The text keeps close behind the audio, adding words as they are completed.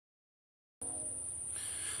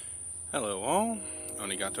Hello all,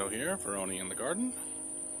 Onigato here for Oni in the Garden,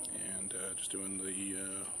 and just doing the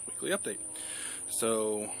weekly update.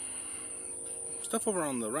 So, stuff over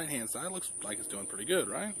on the right hand side looks like it's doing pretty good,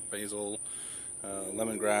 right? Basil,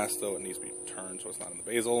 lemongrass, though it needs to be turned so it's not in the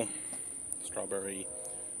basil. Strawberry,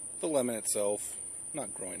 the lemon itself,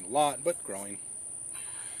 not growing a lot, but growing.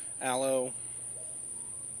 Aloe,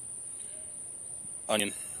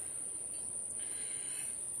 onion.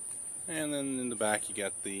 And then in the back you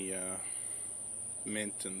got the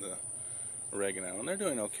mint and the oregano, and they're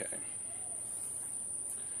doing okay.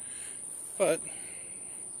 But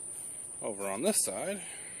over on this side,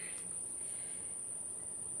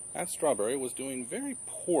 that strawberry was doing very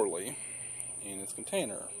poorly in its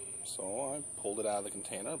container. So I pulled it out of the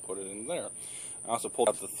container and put it in there. I also pulled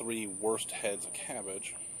out the 3 worst heads of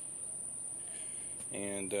cabbage.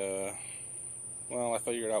 And well, I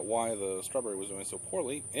figured out why the strawberry was doing so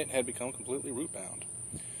poorly. It had become completely root bound.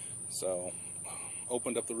 So,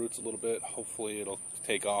 opened up the roots a little bit. Hopefully it'll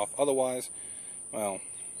take off. Otherwise, well,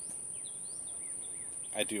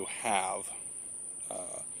 I do have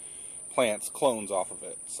plants, clones off of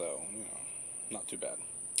it. So, you know, not too bad.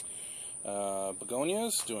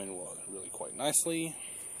 Begonias doing really quite nicely.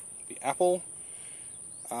 The apple,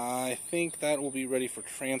 I think that will be ready for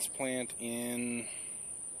transplant in,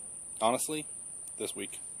 honestly, this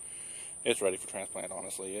week. It's ready for transplant,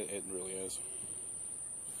 honestly. It really is.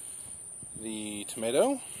 The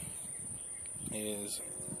tomato is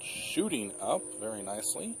shooting up very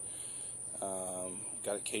nicely.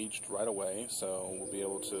 Got it caged right away, so we'll be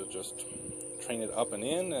able to just train it up and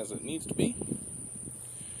in as it needs to be.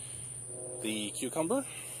 The cucumber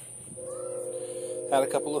had a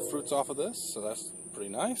couple of fruits off of this, so that's pretty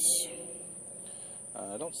nice.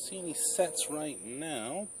 I don't see any sets right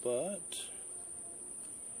now, but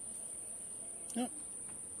yep,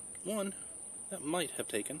 one that might have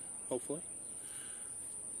taken, hopefully.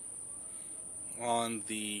 On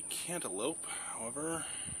the cantaloupe, however,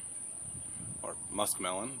 or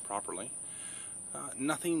muskmelon properly,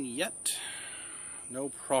 nothing yet. No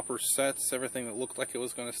proper sets. Everything that looked like it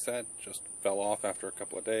was going to set just fell off after a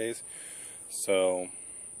couple of days. So,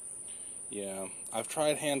 yeah, I've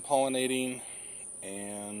tried hand pollinating,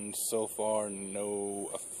 and so far no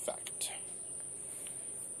effect.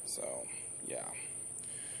 So, yeah.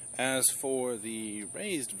 As for the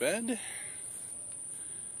raised bed,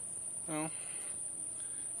 well,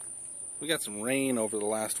 we got some rain over the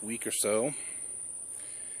last week or so,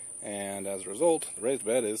 and as a result, the raised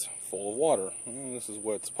bed is full of water. This is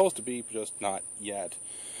what it's supposed to be, just not yet.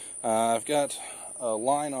 I've got a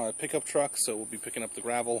line on a pickup truck, so we'll be picking up the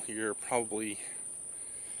gravel here probably,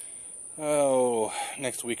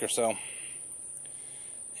 next week or so.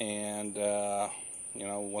 And, you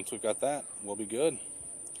know, once we've got that, we'll be good.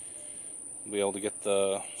 We'll be able to get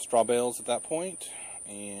the straw bales at that point,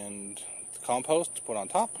 and the compost to put on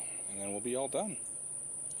top, and then we'll be all done.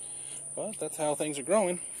 But that's how things are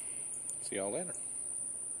growing. See y'all later.